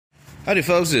Howdy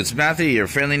folks, it's Matthew, your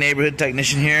friendly neighborhood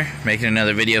technician here, making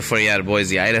another video for you out of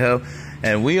Boise, Idaho.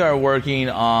 And we are working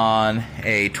on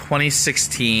a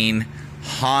 2016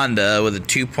 Honda with a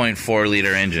 2.4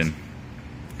 liter engine.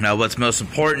 Now what's most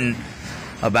important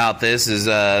about this is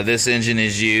this engine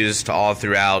is used all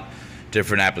throughout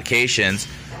different applications.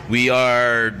 We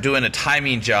are doing a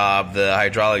timing job. The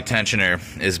hydraulic tensioner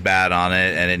is bad on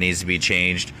it and it needs to be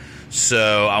changed.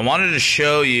 So I wanted to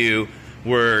show you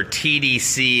where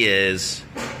TDC is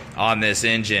on this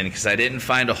engine because I didn't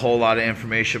find a whole lot of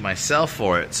information myself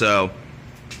for it. So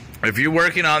if you're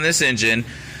working on this engine,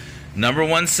 number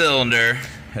one cylinder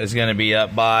is going to be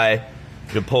up by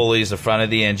the pulleys. The front of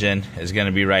the engine is going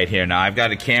to be right here. Now I've got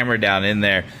a camera down in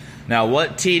there. Now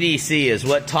what TDC is,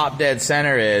 what top dead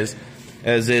center is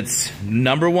it's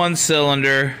number one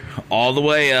cylinder all the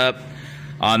way up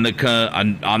on the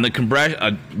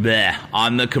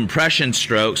compression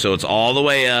stroke, so it's all the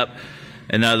way up.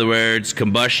 In other words,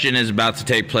 combustion is about to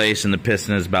take place and the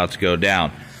piston is about to go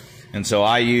down. And so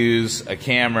I use a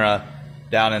camera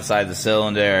down inside the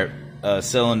cylinder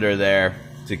there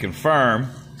to confirm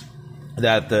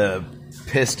that the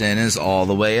piston is all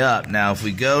the way up. Now if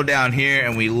we go down here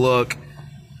and we look,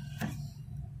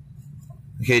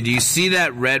 okay, do you see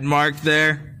that red mark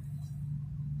there?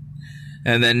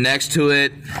 And then next to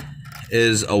it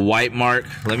is a white mark.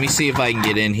 Let me see if I can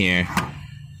get in here.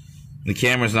 The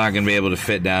camera's not going to be able to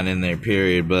fit down in there,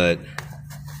 period, but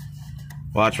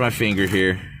watch my finger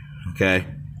here, okay?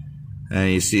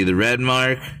 And you see the red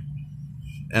mark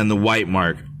and the white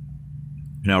mark.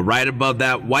 Now, right above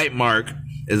that white mark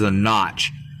is a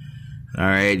notch. All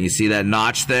right, you see that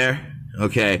notch there?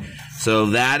 Okay, so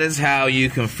that is how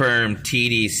you confirm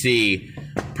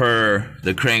TDC per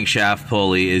the crankshaft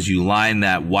pulley, is you line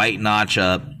that white notch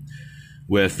up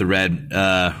with the red,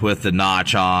 with the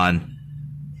notch on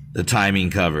the timing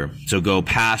cover. So go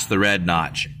past the red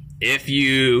notch. If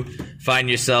you find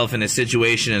yourself in a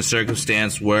situation and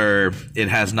circumstance where it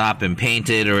has not been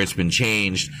painted or it's been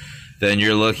changed, then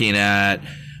you're looking at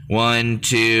 1,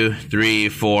 2, 3,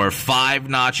 4, 5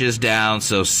 notches down.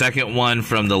 So second one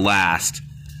from the last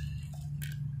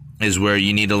is where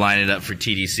you need to line it up for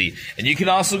TDC. And you can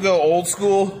also go old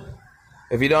school.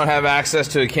 If you don't have access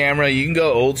to a camera, you can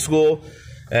go old school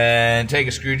and take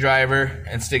a screwdriver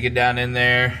and stick it down in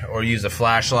there, or use a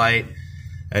flashlight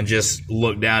and just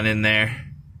look down in there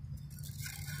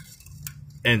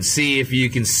and see if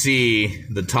you can see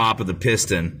the top of the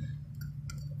piston.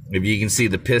 If you can see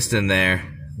the piston there,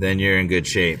 then you're in good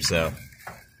shape.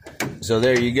 So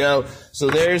there you go. So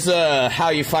there's how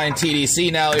you find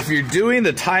TDC. Now, if you're doing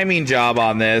the timing job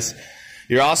on this,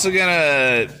 you're also going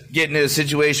to get into a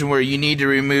situation where you need to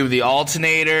remove the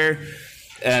alternator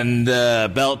and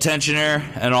the belt tensioner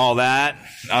and all that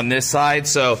on this side.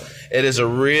 So it is a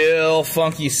real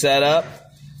funky setup,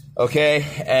 okay?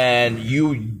 And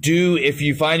you do, if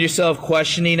you find yourself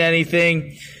questioning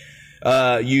anything,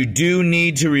 you do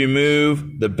need to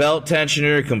remove the belt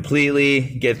tensioner completely,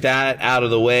 get that out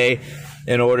of the way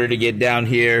in order to get down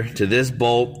here to this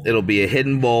bolt. It'll be a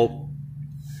hidden bolt.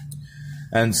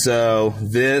 And so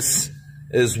this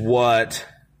is what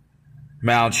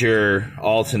mounts your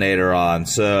alternator on.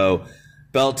 So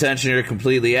belt tensioner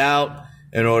completely out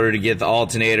in order to get the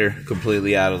alternator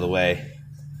completely out of the way.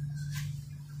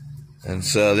 And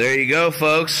so there you go,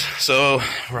 folks. So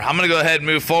I'm going to go ahead and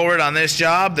move forward on this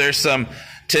job. There's some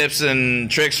tips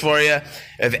and tricks for you.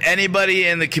 If anybody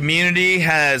in the community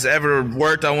has ever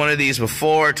worked on one of these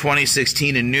before,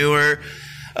 2016 and newer,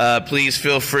 please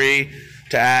feel free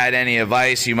to add any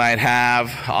advice you might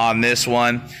have on this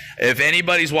one. If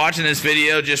anybody's watching this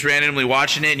video, just randomly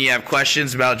watching it, and you have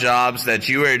questions about jobs that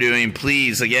you are doing,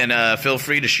 please, again, feel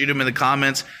free to shoot them in the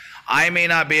comments. I may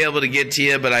not be able to get to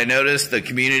you, but I noticed the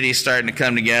community starting to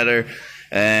come together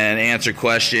and answer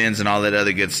questions and all that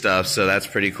other good stuff. So that's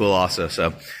pretty cool also. So,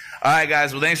 all right,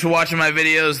 guys. Well, thanks for watching my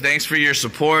videos. Thanks for your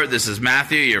support. This is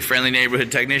Matthew, your friendly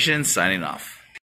neighborhood technician, signing off.